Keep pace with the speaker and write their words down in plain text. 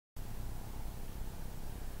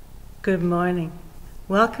Good morning.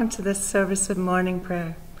 Welcome to this service of morning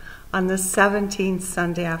prayer on the 17th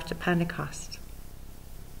Sunday after Pentecost.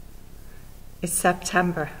 It's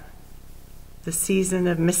September, the season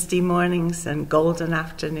of misty mornings and golden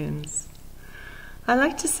afternoons. I'd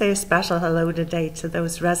like to say a special hello today to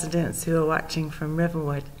those residents who are watching from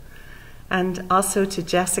Riverwood, and also to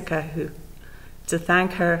Jessica, to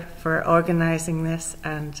thank her for organizing this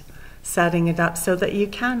and setting it up so that you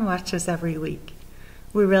can watch us every week.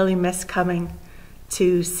 We really miss coming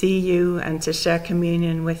to see you and to share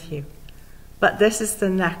communion with you. But this is the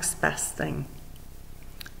next best thing.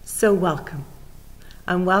 So welcome.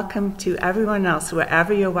 And welcome to everyone else,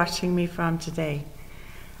 wherever you're watching me from today.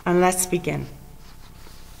 And let's begin.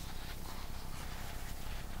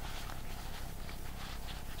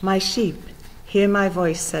 My sheep hear my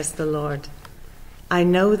voice, says the Lord. I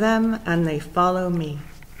know them and they follow me.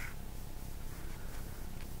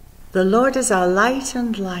 The Lord is our light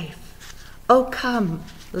and life. Oh, come,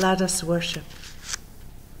 let us worship.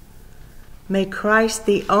 May Christ,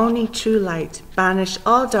 the only true light, banish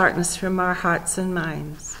all darkness from our hearts and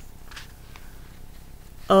minds.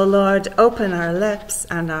 O Lord, open our lips,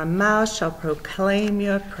 and our mouths shall proclaim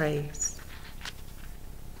your praise.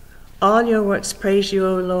 All your works praise you,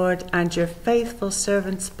 O Lord, and your faithful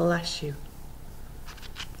servants bless you.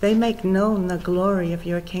 They make known the glory of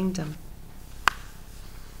your kingdom.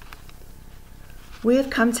 We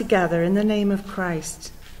have come together in the name of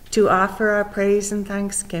Christ to offer our praise and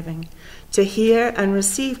thanksgiving, to hear and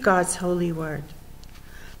receive God's holy word,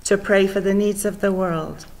 to pray for the needs of the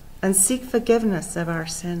world and seek forgiveness of our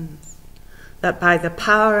sins, that by the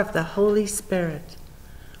power of the Holy Spirit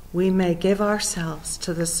we may give ourselves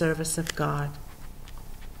to the service of God.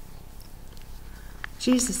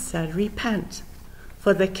 Jesus said, "Repent,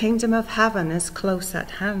 for the kingdom of heaven is close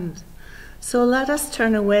at hand." So let us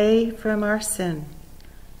turn away from our sin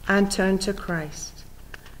and turn to Christ,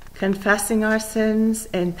 confessing our sins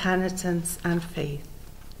in penitence and faith.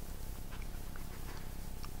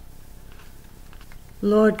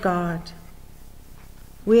 Lord God,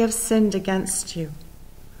 we have sinned against you.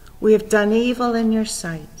 We have done evil in your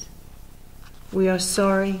sight. We are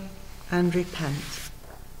sorry and repent.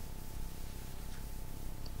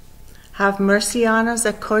 Have mercy on us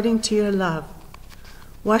according to your love.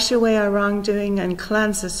 Wash away our wrongdoing and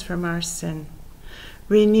cleanse us from our sin.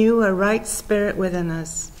 Renew a right spirit within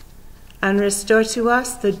us and restore to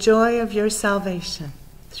us the joy of your salvation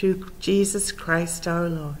through Jesus Christ our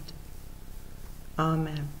Lord.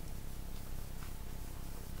 Amen.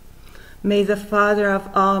 May the Father of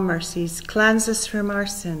all mercies cleanse us from our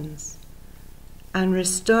sins and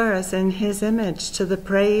restore us in his image to the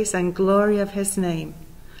praise and glory of his name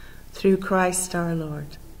through Christ our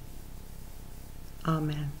Lord.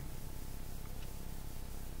 Amen.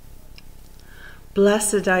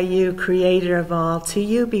 Blessed are you, Creator of all. To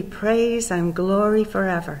you be praise and glory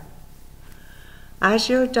forever. As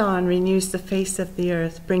your dawn renews the face of the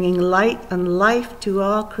earth, bringing light and life to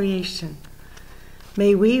all creation,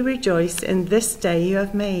 may we rejoice in this day you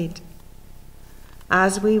have made.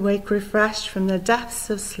 As we wake refreshed from the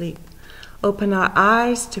depths of sleep, open our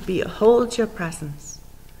eyes to behold your presence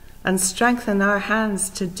and strengthen our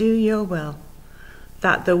hands to do your will,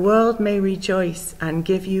 that the world may rejoice and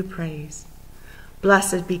give you praise.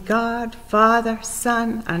 Blessed be God, Father,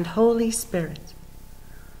 Son, and Holy Spirit.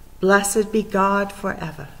 Blessed be God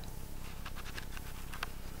forever.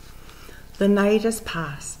 The night is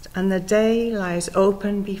past, and the day lies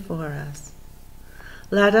open before us.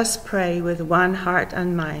 Let us pray with one heart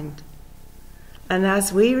and mind. And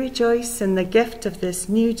as we rejoice in the gift of this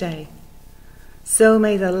new day, so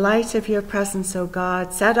may the light of your presence, O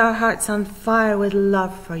God, set our hearts on fire with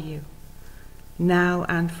love for you, now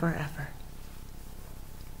and forever.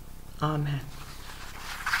 Amen.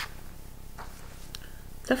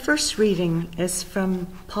 The first reading is from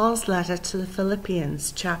Paul's letter to the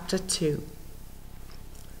Philippians, chapter 2.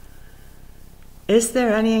 Is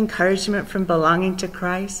there any encouragement from belonging to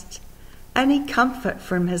Christ? Any comfort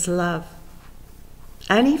from his love?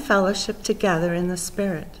 Any fellowship together in the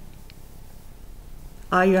Spirit?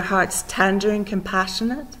 Are your hearts tender and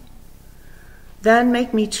compassionate? Then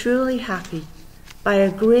make me truly happy by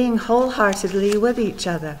agreeing wholeheartedly with each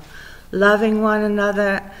other, loving one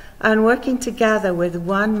another, and working together with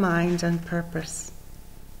one mind and purpose.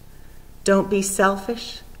 Don't be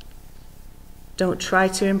selfish. Don't try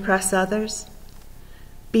to impress others.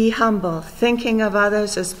 Be humble, thinking of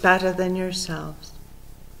others as better than yourselves.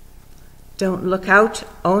 Don't look out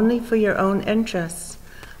only for your own interests,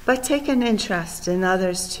 but take an interest in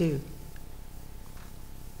others too.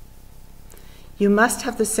 You must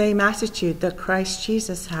have the same attitude that Christ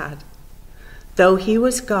Jesus had. Though he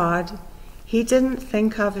was God, he didn't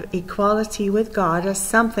think of equality with God as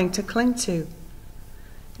something to cling to.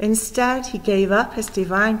 Instead, he gave up his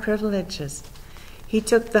divine privileges. He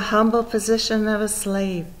took the humble position of a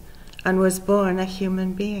slave and was born a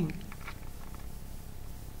human being.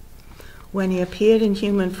 When he appeared in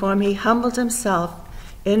human form, he humbled himself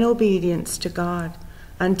in obedience to God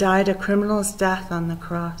and died a criminal's death on the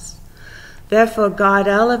cross. Therefore, God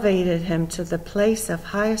elevated him to the place of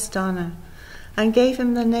highest honor and gave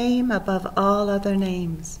him the name above all other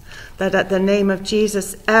names, that at the name of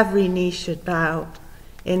Jesus every knee should bow,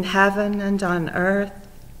 in heaven and on earth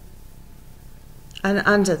and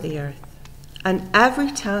under the earth, and every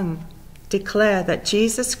tongue declare that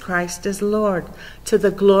Jesus Christ is Lord, to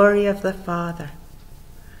the glory of the Father.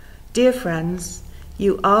 Dear friends,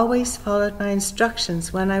 you always followed my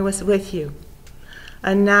instructions when I was with you,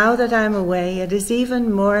 and now that I am away, it is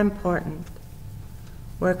even more important.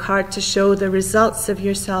 Work hard to show the results of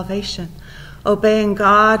your salvation, obeying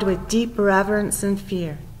God with deep reverence and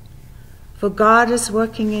fear. For God is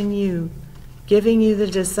working in you, giving you the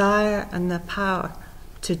desire and the power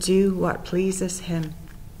to do what pleases him.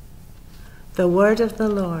 The word of the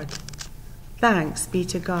Lord. Thanks be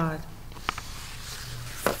to God.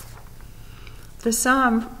 The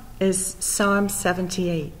psalm is Psalm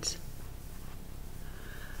 78.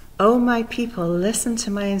 O my people, listen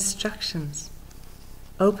to my instructions.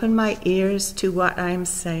 Open my ears to what I am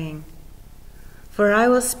saying. For I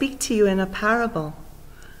will speak to you in a parable.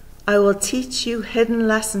 I will teach you hidden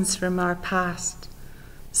lessons from our past,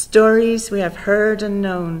 stories we have heard and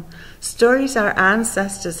known, stories our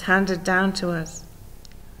ancestors handed down to us.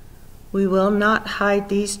 We will not hide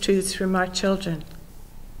these truths from our children.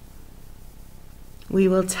 We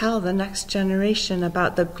will tell the next generation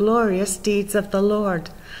about the glorious deeds of the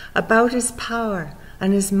Lord, about his power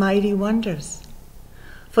and his mighty wonders.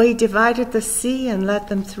 For he divided the sea and let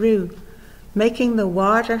them through, making the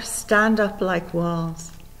water stand up like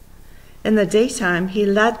walls. In the daytime he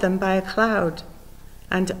led them by a cloud,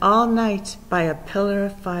 and all night by a pillar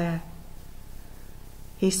of fire.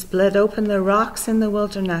 He split open the rocks in the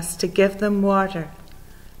wilderness to give them water,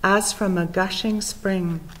 as from a gushing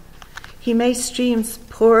spring. He made streams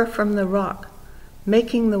pour from the rock,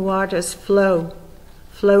 making the waters flow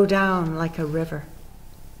down like a river.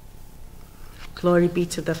 Glory be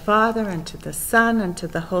to the Father, and to the Son, and to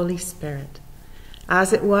the Holy Spirit,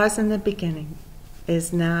 as it was in the beginning,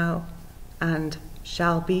 is now, and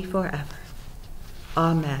shall be forever.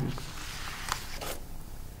 Amen.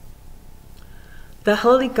 The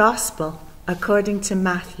Holy Gospel according to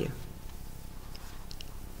Matthew.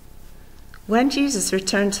 When Jesus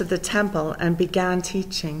returned to the temple and began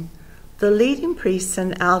teaching, the leading priests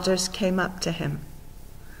and elders came up to him.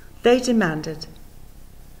 They demanded,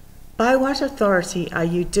 "By what authority are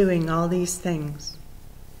you doing all these things?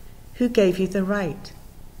 Who gave you the right?"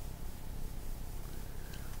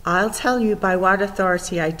 "I'll tell you by what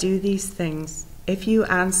authority I do these things, if you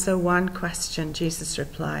answer one question," Jesus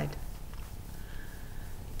replied.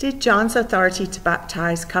 "Did John's authority to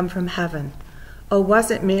baptize come from heaven, or was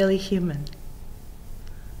it merely human?"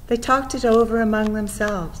 They talked it over among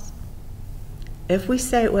themselves. If we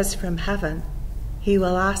say it was from heaven, he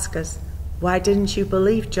will ask us, "Why didn't you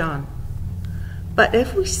believe John?" But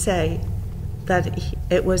if we say that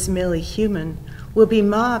it was merely human, we'll be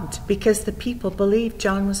mobbed because the people believed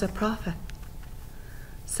John was a prophet.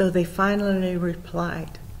 So they finally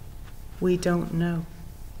replied, "We don't know."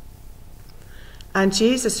 And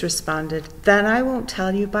Jesus responded, "Then I won't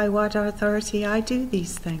tell you by what authority I do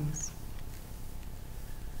these things."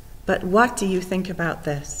 But what do you think about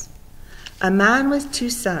this? A man with 2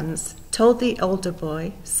 sons told the older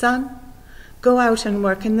boy, "Son, go out and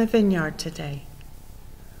work in the vineyard today."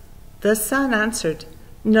 The son answered,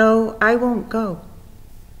 "No, I won't go."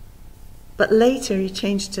 But later he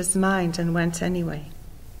changed his mind and went anyway.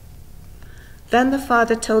 Then the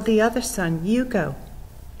father told the other son, "You go."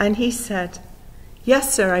 And he said,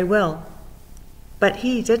 "Yes, sir, I will." But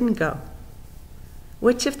he didn't go.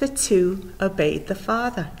 Which of the 2 obeyed the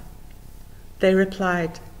father? They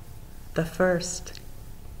replied, "The first."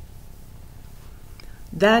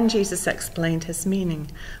 Then Jesus explained his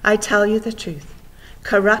meaning. "I tell you the truth.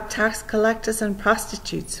 Corrupt tax collectors and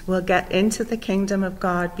prostitutes will get into the kingdom of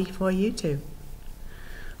God before you do.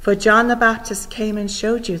 For John the Baptist came and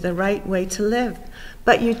showed you the right way to live,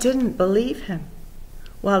 but you didn't believe him,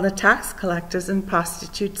 while the tax collectors and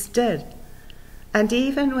prostitutes did. And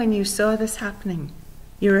even when you saw this happening,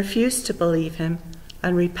 you refused to believe him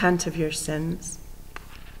and repent of your sins."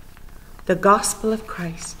 The Gospel of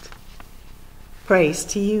Christ. Praise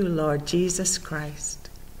to you, Lord Jesus Christ.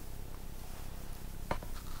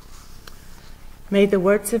 May the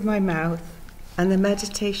words of my mouth and the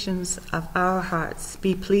meditations of our hearts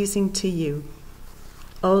be pleasing to you,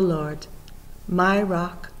 O Lord, my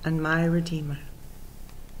rock and my redeemer.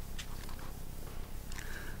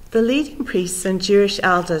 The leading priests and Jewish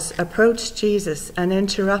elders approached Jesus and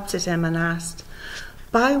interrupted him and asked,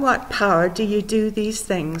 "By what power do you do these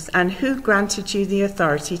things, and who granted you the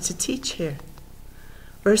authority to teach here?"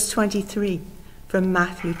 Verse 23 from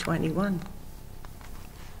Matthew 21.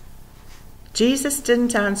 Jesus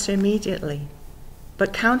didn't answer immediately,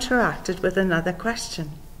 but counteracted with another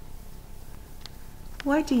question.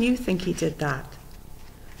 Why do you think he did that?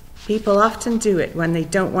 People often do it when they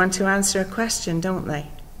don't want to answer a question, don't they?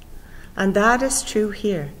 And that is true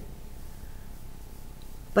here.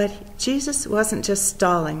 But Jesus wasn't just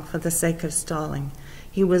stalling for the sake of stalling.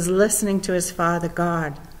 He was listening to his Father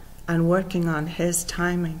God and working on his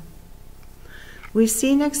timing. We've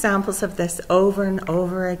seen examples of this over and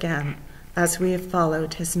over again as we have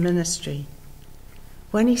followed his ministry.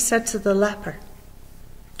 When he said to the leper,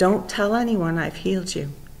 "Don't tell anyone I've healed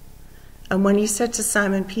you." And when he said to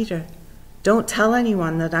Simon Peter, "Don't tell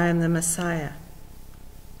anyone that I am the Messiah."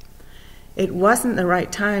 It wasn't the right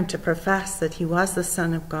time to profess that he was the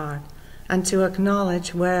Son of God and to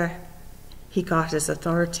acknowledge where he got his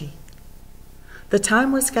authority. The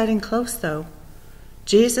time was getting close, though.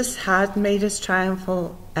 Jesus had made his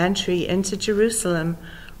triumphal entry into Jerusalem,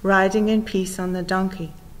 riding in peace on the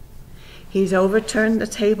donkey. He'd overturned the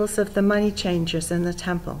tables of the money changers in the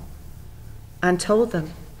temple and told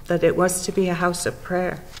them that it was to be a house of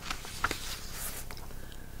prayer.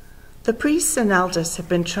 The priests and elders have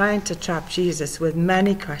been trying to trap Jesus with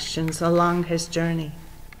many questions along his journey.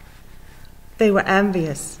 They were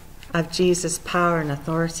envious of Jesus' power and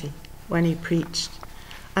authority when he preached,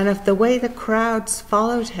 and of the way the crowds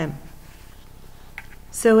followed him.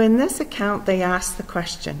 So in this account they asked the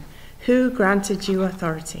question, "Who granted you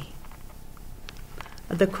authority?"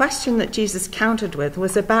 The question that Jesus countered with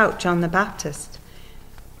was about John the Baptist.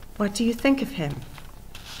 What do you think of him?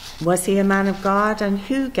 Was he a man of God, and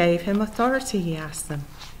who gave him authority, he asked them.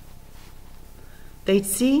 They'd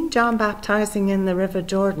seen John baptizing in the River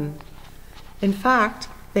Jordan. In fact,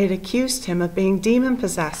 they'd accused him of being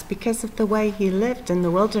demon-possessed because of the way he lived in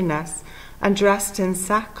the wilderness and dressed in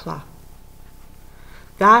sackcloth.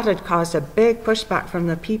 That had caused a big pushback from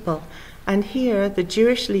the people, and here the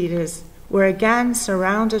Jewish leaders were again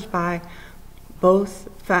surrounded by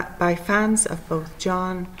fans of both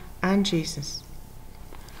John and Jesus.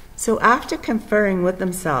 So after conferring with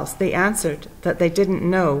themselves, they answered that they didn't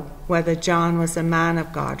know whether John was a man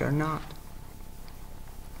of God or not.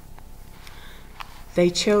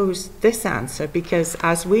 They chose this answer because,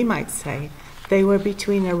 as we might say, they were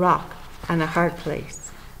between a rock and a hard place.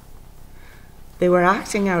 They were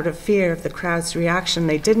acting out of fear of the crowd's reaction.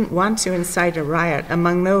 They didn't want to incite a riot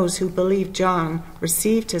among those who believed John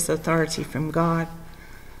received his authority from God.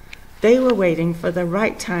 They were waiting for the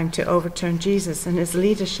right time to overturn Jesus and his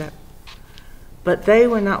leadership. But they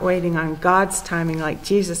were not waiting on God's timing like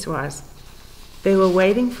Jesus was. They were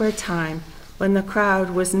waiting for a time when the crowd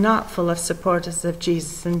was not full of supporters of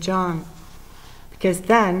Jesus and John, because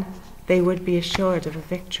then they would be assured of a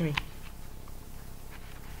victory.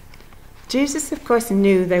 Jesus, of course,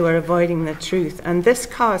 knew they were avoiding the truth, and this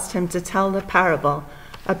caused him to tell the parable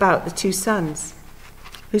about the two sons,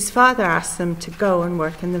 whose father asked them to go and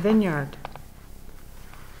work in the vineyard.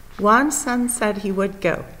 One son said he would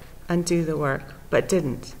go and do the work, but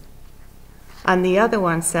didn't. And the other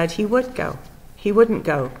one said he would go. He wouldn't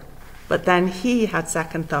go, but then he had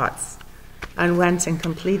second thoughts and went and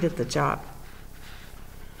completed the job.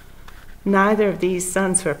 Neither of these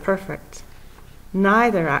sons were perfect.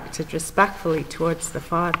 Neither acted respectfully towards the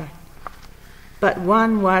father, but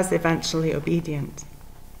one was eventually obedient.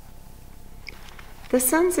 The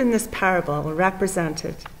sons in this parable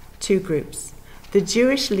represented two groups, the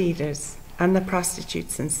Jewish leaders and the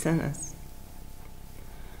prostitutes and sinners.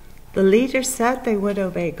 The leaders said they would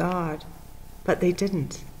obey God, but they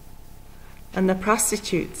didn't. And the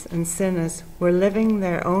prostitutes and sinners were living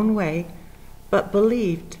their own way, but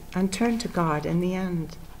believed and turned to God in the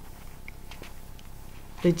end.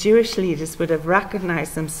 The Jewish leaders would have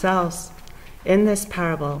recognized themselves in this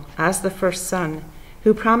parable as the first son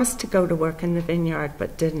who promised to go to work in the vineyard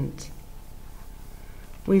but didn't.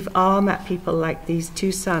 We've all met people like these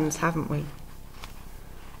two sons, haven't we?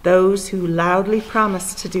 Those who loudly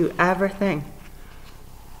promise to do everything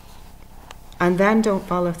and then don't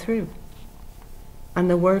follow through,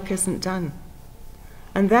 and the work isn't done.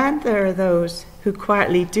 And then there are those who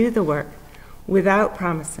quietly do the work without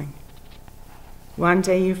promising. One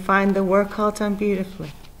day you find the work all done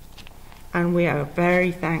beautifully, and we are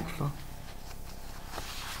very thankful.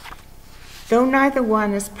 Though neither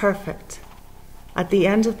one is perfect, at the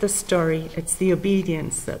end of the story, it's the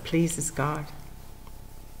obedience that pleases God.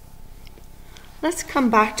 Let's come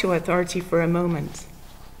back to authority for a moment.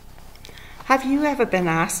 Have you ever been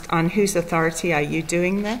asked, on whose authority are you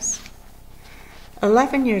doing this?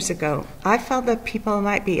 11 years ago, I felt that people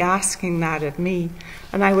might be asking that of me,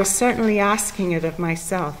 and I was certainly asking it of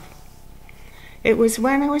myself. It was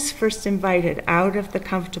when I was first invited out of the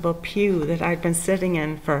comfortable pew that I'd been sitting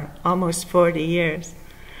in for almost 40 years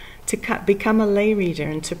to become a lay reader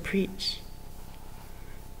and to preach.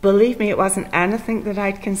 Believe me, it wasn't anything that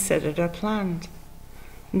I'd considered or planned.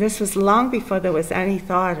 And this was long before there was any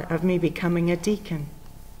thought of me becoming a deacon.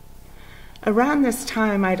 Around this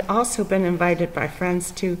time, I'd also been invited by friends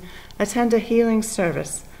to attend a healing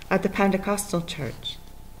service at the Pentecostal church.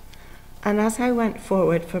 And as I went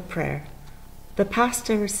forward for prayer, the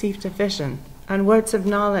pastor received a vision and words of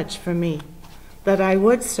knowledge for me that I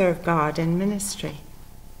would serve God in ministry.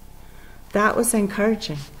 That was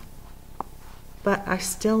encouraging, but I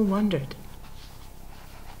still wondered.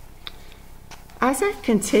 As I've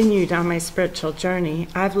continued on my spiritual journey,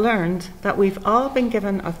 I've learned that we've all been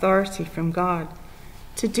given authority from God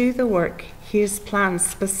to do the work He has planned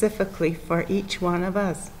specifically for each one of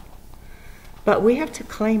us. But we have to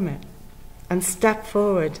claim it and step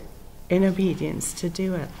forward in obedience to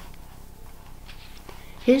do it.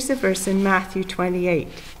 Here's a verse in Matthew 28,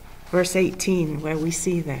 verse 18, where we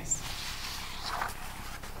see this.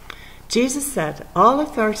 Jesus said, "All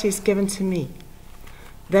authority is given to me.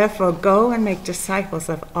 Therefore go and make disciples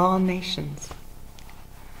of all nations."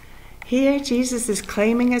 Here Jesus is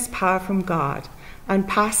claiming his power from God and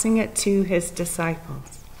passing it to his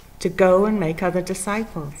disciples to go and make other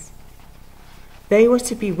disciples. They were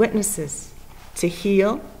to be witnesses, to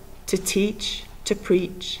heal, to teach, to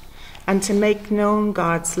preach, and to make known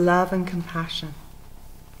God's love and compassion.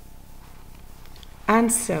 And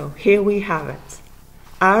so, here we have it,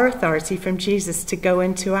 our authority from Jesus to go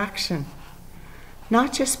into action.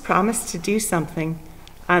 Not just promise to do something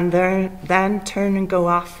and then turn and go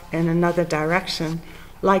off in another direction,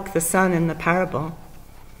 like the son in the parable.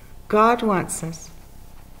 God wants us,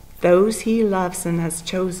 those he loves and has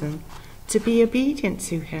chosen, to be obedient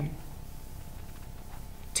to him,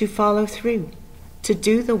 to follow through, to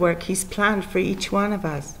do the work he's planned for each one of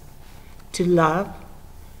us, to love,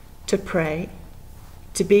 to pray,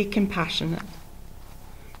 to be compassionate,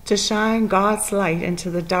 to shine God's light into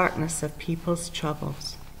the darkness of people's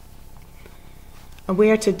troubles. And we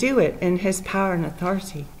are to do it in his power and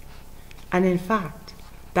authority. And in fact,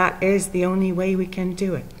 that is the only way we can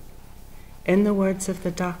do it. In the words of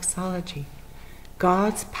the doxology,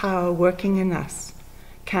 God's power working in us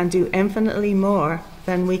can do infinitely more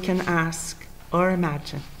than we can ask or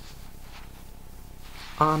imagine.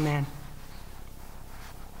 Amen.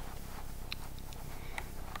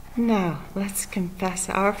 Now, let's confess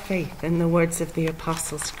our faith in the words of the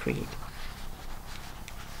Apostles' Creed.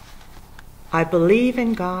 I believe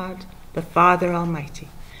in God, the Father Almighty,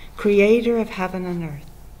 creator of heaven and earth.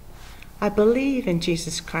 I believe in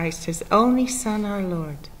Jesus Christ, his only Son, our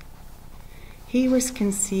Lord. He was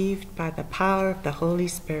conceived by the power of the Holy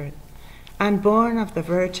Spirit and born of the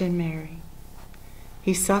Virgin Mary.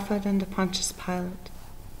 He suffered under Pontius Pilate,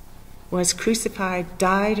 was crucified,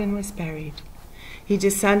 died, and was buried. He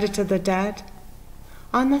descended to the dead.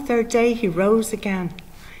 On the third day he rose again.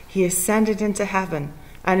 He ascended into heaven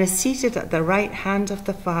and is seated at the right hand of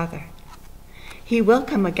the Father. He will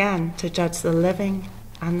come again to judge the living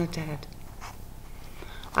and the dead.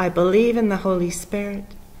 I believe in the Holy Spirit,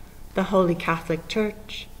 the Holy Catholic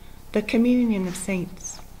Church, the communion of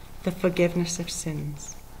saints, the forgiveness of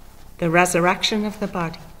sins, the resurrection of the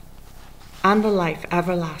body, and the life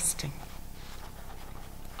everlasting.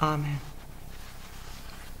 Amen.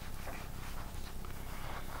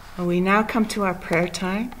 We now come to our prayer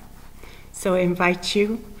time, so I invite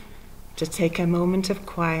you to take a moment of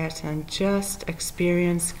quiet and just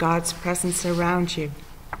experience God's presence around you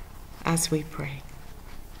as we pray.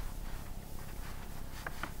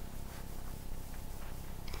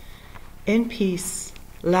 In peace,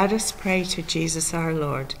 let us pray to Jesus our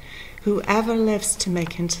Lord, who ever lives to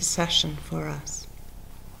make intercession for us.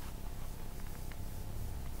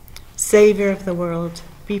 Savior of the world,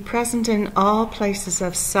 be present in all places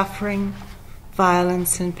of suffering,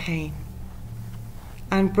 violence, and pain,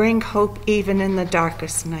 and bring hope even in the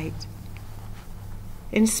darkest night.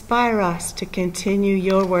 Inspire us to continue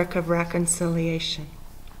your work of reconciliation.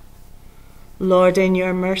 Lord, in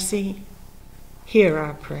your mercy, hear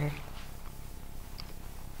our prayer.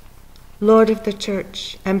 Lord of the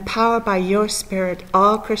Church, empower by your Spirit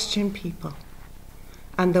all Christian people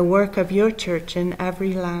and the work of your Church in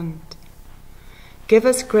every land. give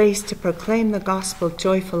us grace to proclaim the gospel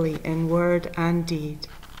joyfully in word and deed.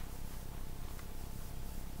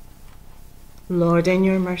 Lord, in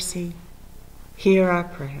your mercy, hear our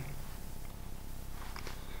prayer.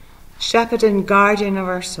 Shepherd and guardian of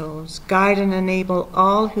our souls, guide and enable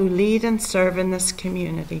all who lead and serve in this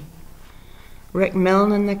community. Rick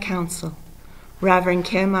Milne and the council, Reverend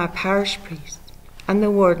Kim, our parish priest, and the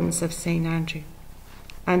wardens of St. Andrew,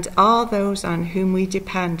 and all those on whom we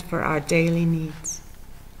depend for our daily needs.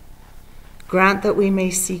 Grant that we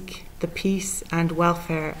may seek the peace and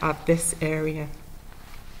welfare of this area.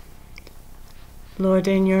 Lord,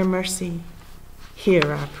 in your mercy,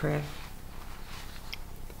 hear our prayer.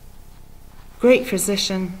 Great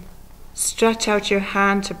Physician, stretch out your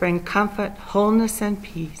hand to bring comfort, wholeness, and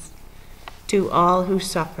peace to all who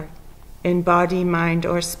suffer in body, mind,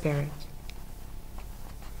 or spirit.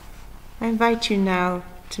 I invite you now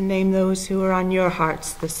to name those who are on your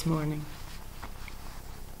hearts this morning.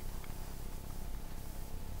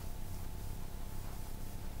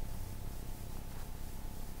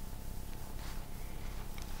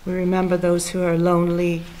 We remember those who are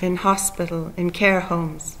lonely in hospital, in care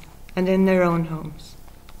homes, and in their own homes.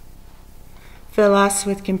 Fill us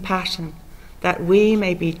with compassion that we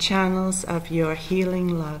may be channels of your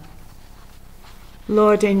healing love.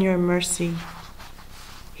 Lord, in your mercy,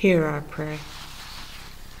 hear our prayer.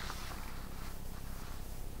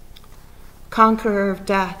 Conqueror of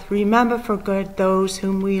death, remember for good those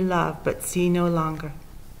whom we love but see no longer.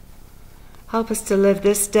 Help us to live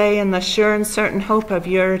this day in the sure and certain hope of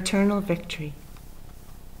your eternal victory.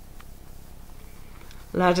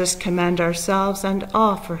 Let us commend ourselves and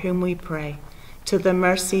all for whom we pray to the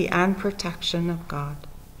mercy and protection of God.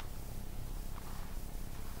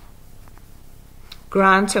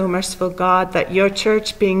 Grant, O merciful God, that your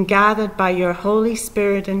church, being gathered by your Holy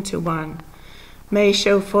Spirit into one, may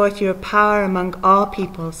show forth your power among all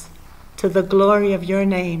peoples to the glory of your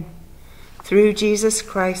name, through Jesus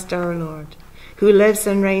Christ our Lord, who lives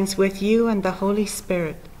and reigns with you and the Holy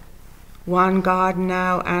Spirit, one God,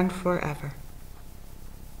 now and forever.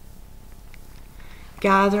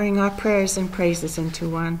 Gathering our prayers and praises into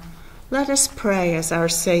one, let us pray as our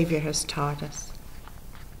Saviour has taught us.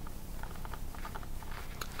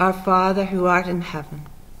 Our Father, who art in heaven,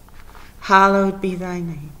 hallowed be thy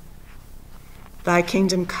name. Thy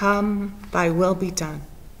kingdom come, thy will be done,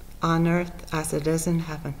 on earth as it is in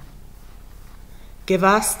heaven. Give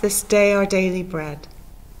us this day our daily bread,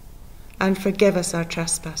 and forgive us our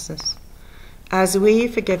trespasses, as we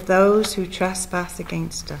forgive those who trespass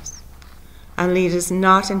against us. And lead us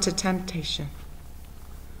not into temptation.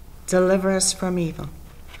 Deliver us from evil.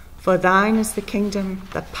 For thine is the kingdom,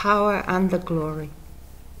 the power, and the glory,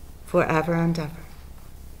 forever and ever.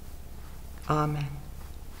 Amen.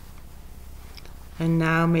 And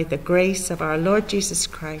now may the grace of our Lord Jesus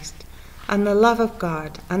Christ, and the love of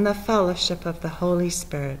God, and the fellowship of the Holy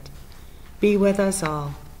Spirit be with us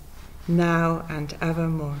all, now and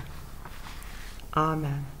evermore.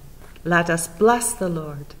 Amen. Let us bless the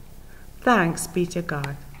Lord. Thanks be to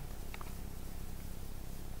God.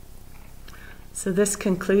 So this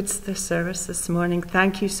concludes the service this morning.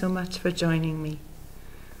 Thank you so much for joining me.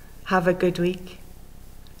 Have a good week.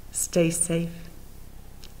 Stay safe.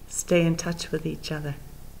 Stay in touch with each other.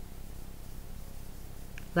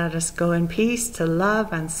 Let us go in peace to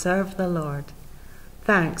love and serve the Lord.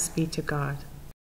 Thanks be to God.